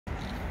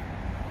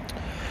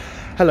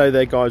Hello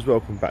there guys,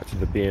 welcome back to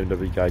the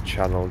BMW Guide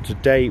channel.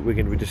 Today we're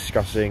going to be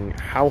discussing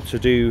how to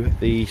do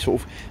the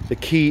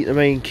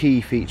main key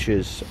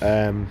features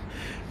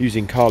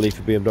using Carly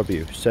for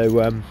BMW. So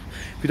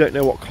if you don't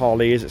know what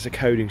Carly is, it's a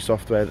coding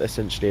software that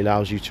essentially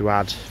allows you to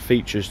add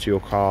features to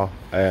your car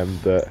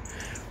that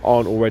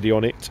aren't already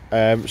on it.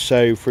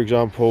 So for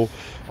example,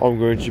 I'm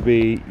going to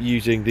be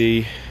using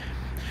the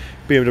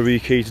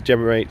BMW key to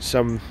demonstrate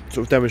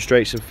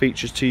some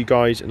features to you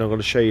guys, and I'm going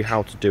to show you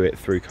how to do it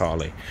through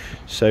Carly.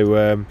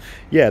 So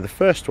yeah, the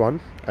first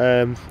one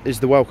is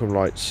the welcome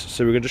lights.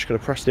 So we're just going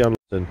to press the on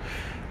button,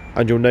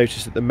 and you'll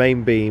notice that the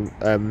main beam,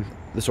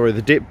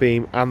 the dip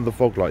beam and the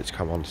fog lights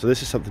come on. So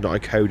this is something that I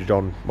coded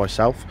on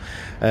myself.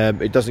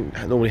 It doesn't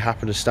normally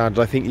happen as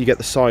standard. I think you get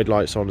the side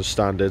lights on as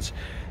standard.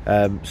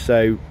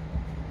 So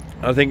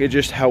I think it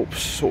just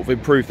helps sort of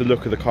improve the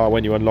look of the car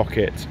when you unlock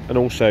it, and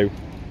also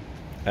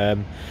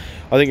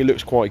I think it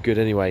looks quite good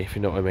anyway, if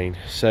you know what I mean.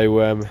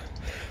 So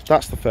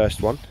that's the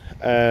first one.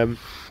 The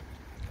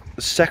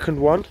second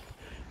one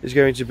is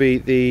going to be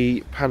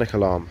the panic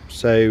alarm.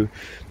 So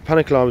the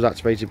panic alarm is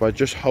activated by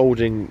just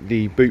holding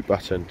the boot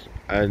button,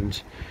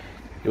 and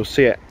you'll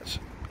see it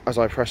as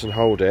I press and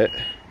hold it.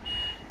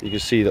 You can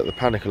see that the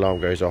panic alarm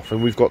goes off,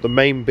 and we've got the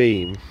main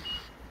beam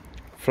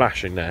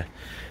flashing there,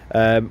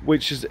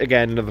 which is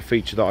again another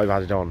feature that I've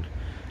added on.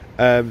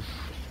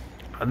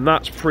 And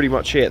that's pretty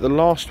much it. The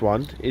last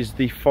one is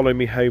the follow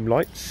me home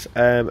lights,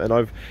 and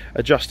I've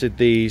adjusted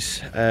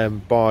these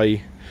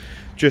by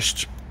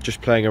just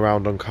playing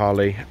around on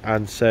Carly.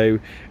 And so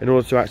in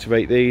order to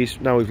activate these,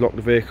 now we've locked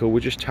the vehicle,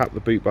 we just tap the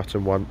boot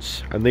button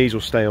once, and these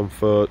will stay on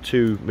for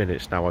 2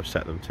 minutes now. I've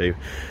set them to,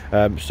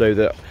 so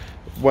that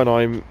when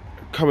I'm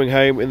coming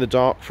home in the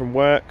dark from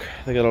work,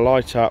 they're going to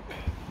light up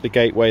the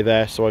gateway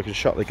there, so I can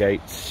shut the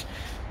gates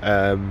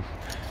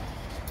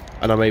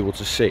and I'm able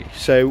to see.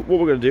 So what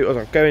we're going to do is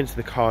I'll go into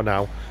the car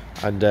now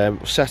and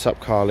set up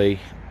Carly,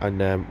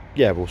 and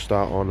yeah, we'll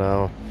start on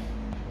our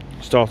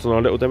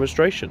little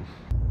demonstration.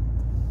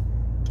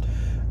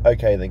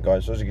 Okay then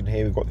guys, so as you can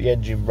hear, we've got the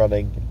engine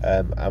running,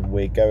 and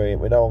we're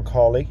now on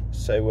Carly.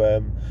 So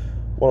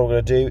what I'm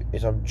going to do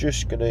is I'm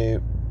just going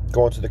to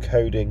go onto the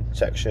coding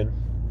section,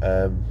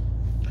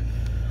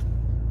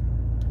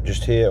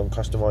 just here on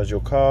customize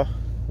your car.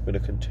 We're going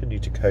to continue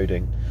to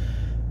coding,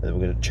 and then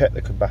we're going to check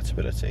the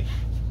compatibility.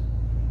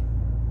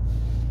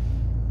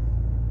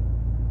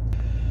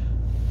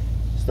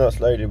 So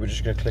that's loaded. We're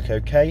just going to click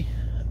OK,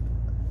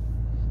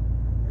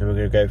 and we're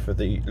going to go for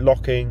the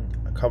locking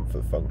and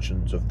comfort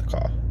functions of the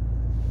car.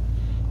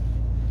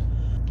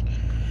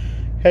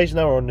 Okay, so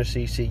now we're on the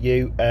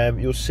CCU.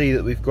 You'll see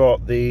that we've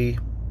got the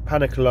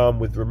panic alarm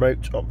with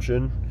remote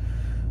option,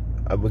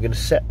 and we're going to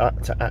set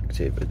that to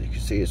active. As you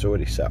can see, it's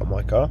already set on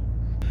my car.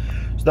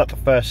 So that's the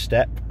first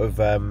step of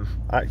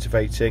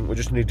activating. We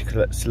just need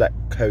to select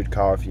code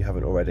car if you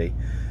haven't already.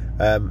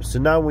 So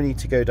now we need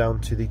to go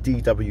down to the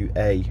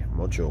DWA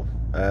module,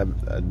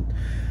 and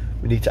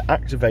we need to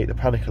activate the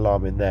panic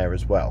alarm in there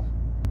as well.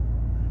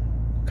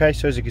 Okay,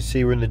 so as you can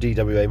see, we're in the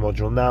DWA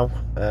module now,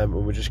 and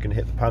we're just going to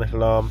hit the panic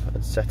alarm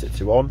and set it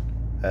to on,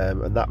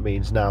 and that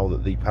means now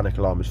that the panic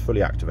alarm is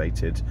fully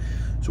activated.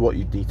 So what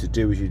you need to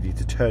do is you need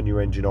to turn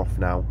your engine off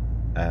now,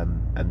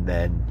 and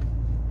then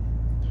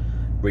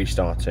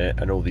restart it,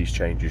 and all these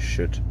changes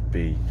should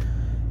be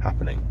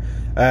happening.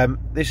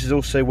 This is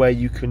also where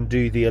you can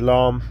do the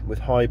alarm with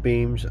high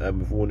beams and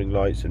with warning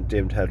lights and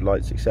dimmed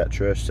headlights,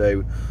 etc. So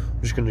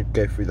I'm just going to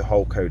go through the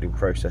whole coding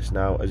process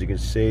now. As you can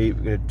see,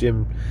 we're going to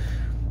dim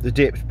the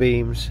dipped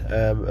beams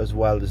as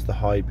well as the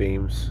high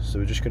beams. So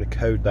we're just going to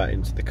code that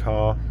into the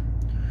car,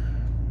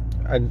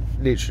 and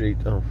literally,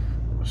 oh,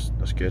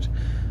 that's good.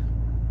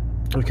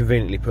 We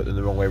conveniently put them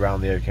the wrong way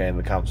around, the OK and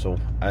the cancel,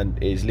 and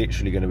it is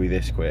literally going to be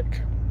this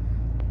quick.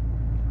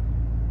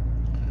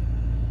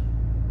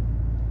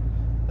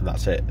 And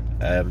that's it.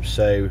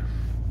 So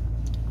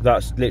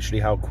that's literally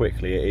how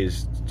quickly it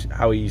is,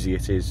 how easy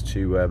it is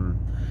to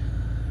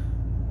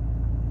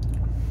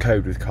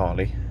code with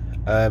Carly.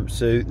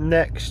 So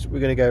next we're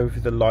going to go for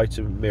the light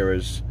and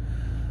mirrors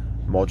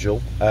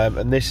module,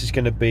 and this is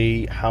going to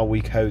be how we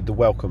code the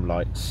welcome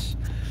lights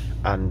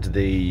and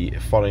the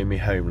follow me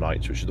home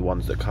lights, which are the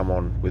ones that come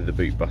on with the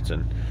boot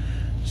button.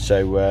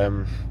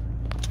 So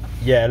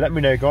yeah, let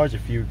me know guys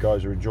if you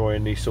guys are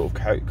enjoying these sort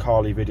of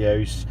Carly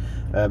videos.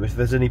 If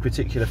there's any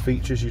particular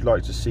features you'd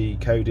like to see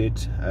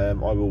coded, I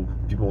will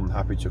be more than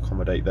happy to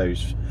accommodate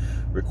those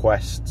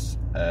requests.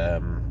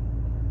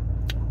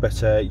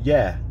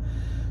 Yeah,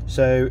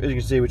 so as you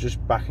can see, we're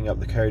just backing up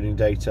the coding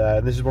data,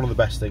 and this is one of the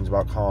best things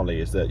about Carly,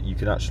 is that you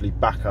can actually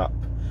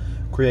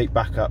create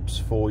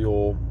backups for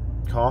your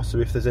car. So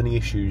if there's any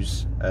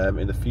issues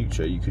in the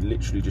future, you can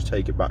literally just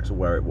take it back to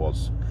where it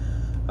was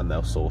and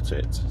they'll sort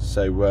it.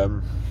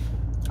 So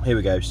here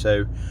we go.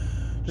 So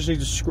just need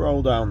to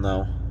scroll down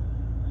now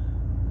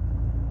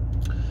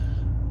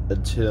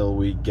until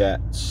we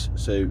get,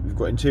 so we've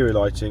got interior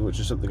lighting, which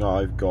is something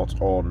I've got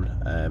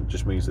on,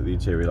 just means that the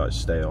interior lights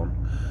stay on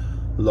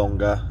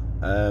longer.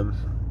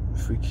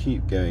 If we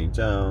keep going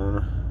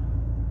down,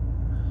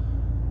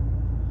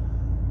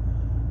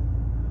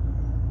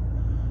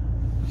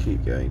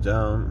 keep going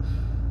down.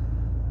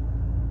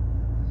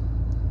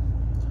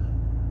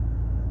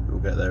 We'll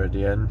get there at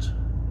the end.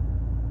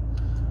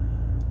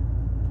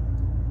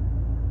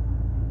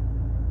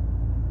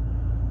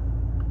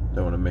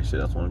 Don't want to miss it,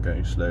 that's why I'm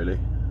going slowly.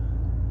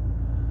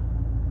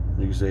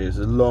 You can see it's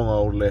a long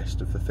old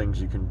list of the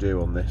things you can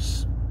do on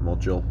this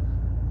module.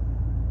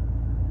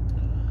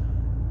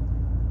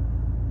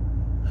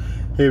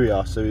 Here we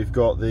are, so we've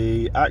got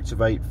the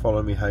activate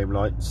follow me home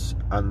lights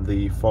and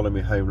the follow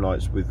me home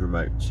lights with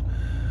remote.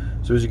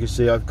 So as you can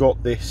see, I've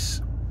got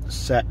this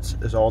set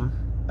as on.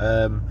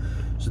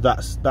 So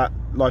that's that,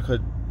 like I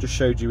just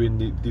showed you in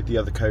the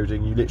other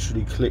coding, you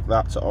literally click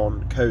that to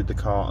on, code the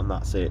car, and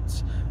that's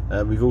it.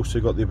 We've also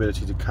got the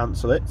ability to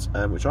cancel it,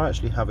 which I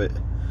actually have it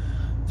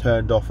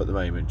turned off at the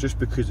moment just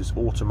because it's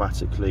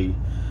automatically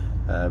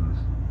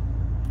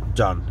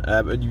done,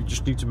 and you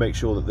just need to make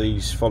sure that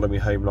these follow me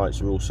home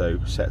lights are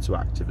also set to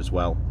active as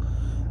well.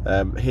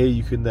 Here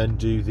you can then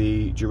do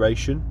the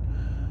duration,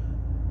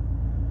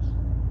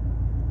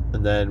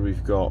 and then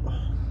we've got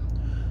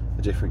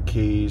the different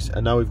keys,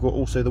 and now we've got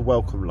also the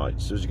welcome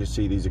lights. So as you can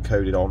see, these are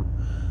coded on,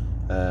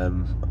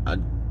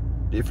 and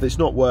if it's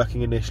not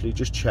working initially,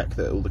 just check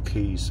that all the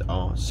keys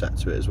are set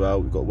to it as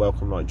well. We've got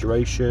welcome light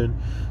duration.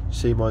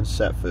 See, mine's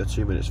set for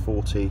 2 minutes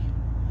 40.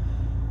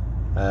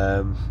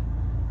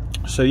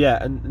 So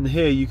yeah, and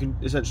here you can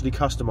essentially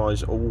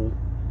customize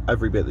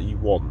every bit that you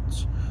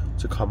want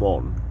to come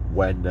on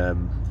when the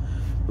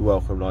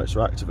welcome lights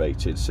are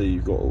activated. So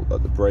you've got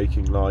the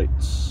braking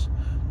lights.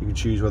 You can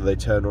choose whether they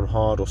turn on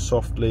hard or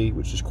softly,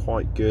 which is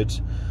quite good.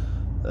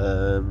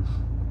 And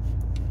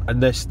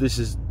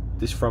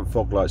this front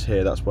fog lights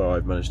here, that's where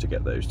I've managed to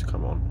get those to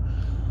come on.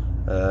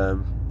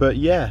 But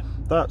yeah,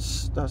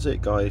 that's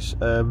it, guys.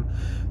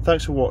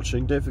 Thanks for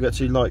watching. Don't forget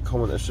to like,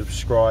 comment and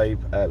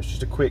subscribe. It's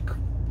just a quick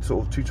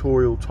sort of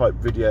tutorial type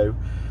video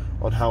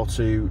on how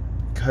to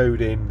code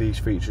in these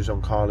features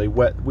on Carly,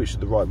 which are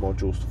the right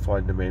modules to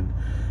find them in.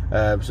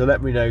 So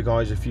let me know,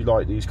 guys, if you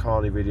like these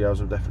Carly videos.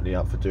 I'm definitely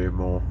up for doing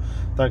more.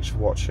 Thanks for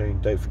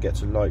watching. Don't forget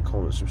to like,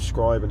 comment,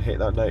 subscribe, and hit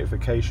that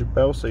notification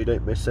bell so you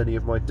don't miss any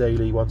of my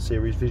daily 1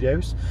 series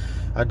videos,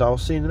 and I'll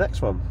see you in the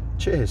next one.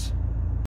 Cheers.